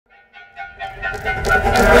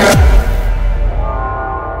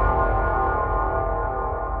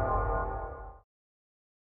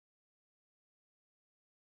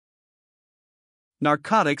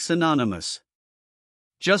Narcotics Anonymous.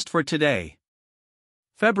 Just for today.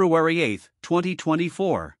 February 8,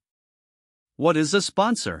 2024. What is a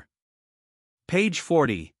sponsor? Page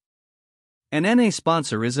 40. An NA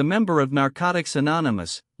sponsor is a member of Narcotics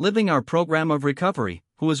Anonymous, living our program of recovery,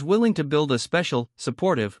 who is willing to build a special,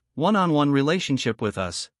 supportive, one-on-one relationship with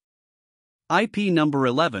us. IP number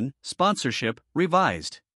 11, Sponsorship,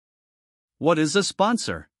 Revised. What is a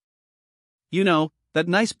sponsor? You know, that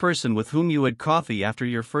nice person with whom you had coffee after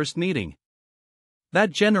your first meeting.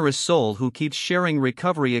 That generous soul who keeps sharing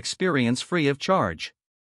recovery experience free of charge.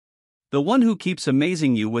 The one who keeps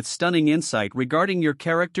amazing you with stunning insight regarding your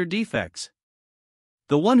character defects.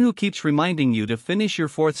 The one who keeps reminding you to finish your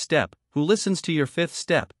fourth step, who listens to your fifth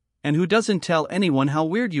step, and who doesn't tell anyone how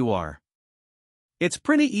weird you are. It's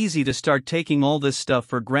pretty easy to start taking all this stuff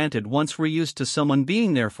for granted once we're used to someone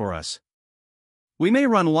being there for us. We may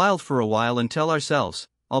run wild for a while and tell ourselves,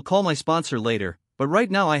 I'll call my sponsor later, but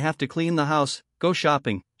right now I have to clean the house, go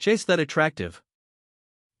shopping, chase that attractive.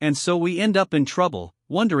 And so we end up in trouble,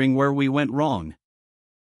 wondering where we went wrong.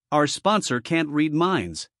 Our sponsor can't read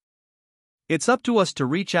minds. It's up to us to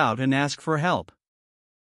reach out and ask for help.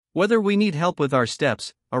 Whether we need help with our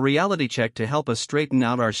steps, a reality check to help us straighten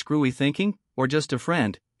out our screwy thinking, or just a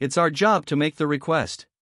friend, it's our job to make the request.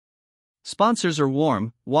 Sponsors are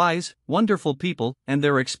warm, wise, wonderful people, and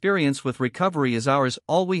their experience with recovery is ours.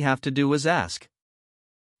 All we have to do is ask.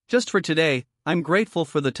 Just for today, I'm grateful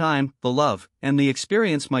for the time, the love, and the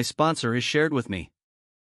experience my sponsor has shared with me.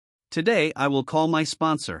 Today I will call my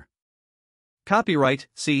sponsor. Copyright,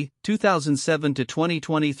 C. 2007 to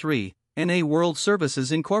 2023, NA World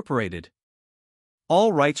Services Incorporated.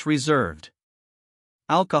 All rights reserved.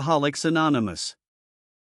 Alcoholics Anonymous.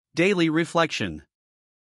 Daily Reflection.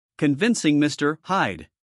 Convincing Mr. Hyde.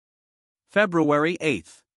 February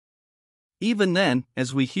 8th. Even then,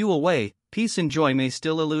 as we hew away, peace and joy may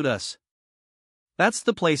still elude us. That's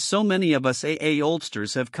the place so many of us AA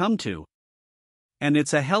oldsters have come to. And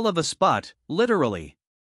it's a hell of a spot, literally.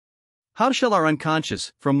 How shall our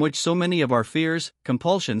unconscious, from which so many of our fears,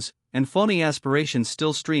 compulsions, and phony aspirations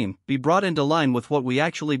still stream, be brought into line with what we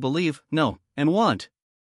actually believe, know, and want?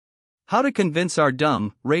 How to convince our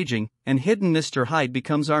dumb, raging, and hidden Mr. Hyde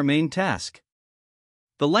becomes our main task.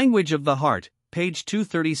 The Language of the Heart, page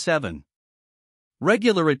 237.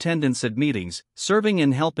 Regular attendance at meetings, serving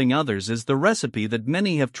and helping others is the recipe that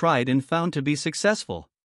many have tried and found to be successful.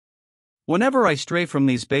 Whenever I stray from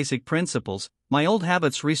these basic principles, my old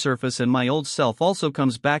habits resurface and my old self also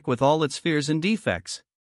comes back with all its fears and defects.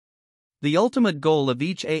 The ultimate goal of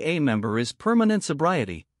each AA member is permanent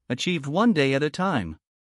sobriety, achieved one day at a time.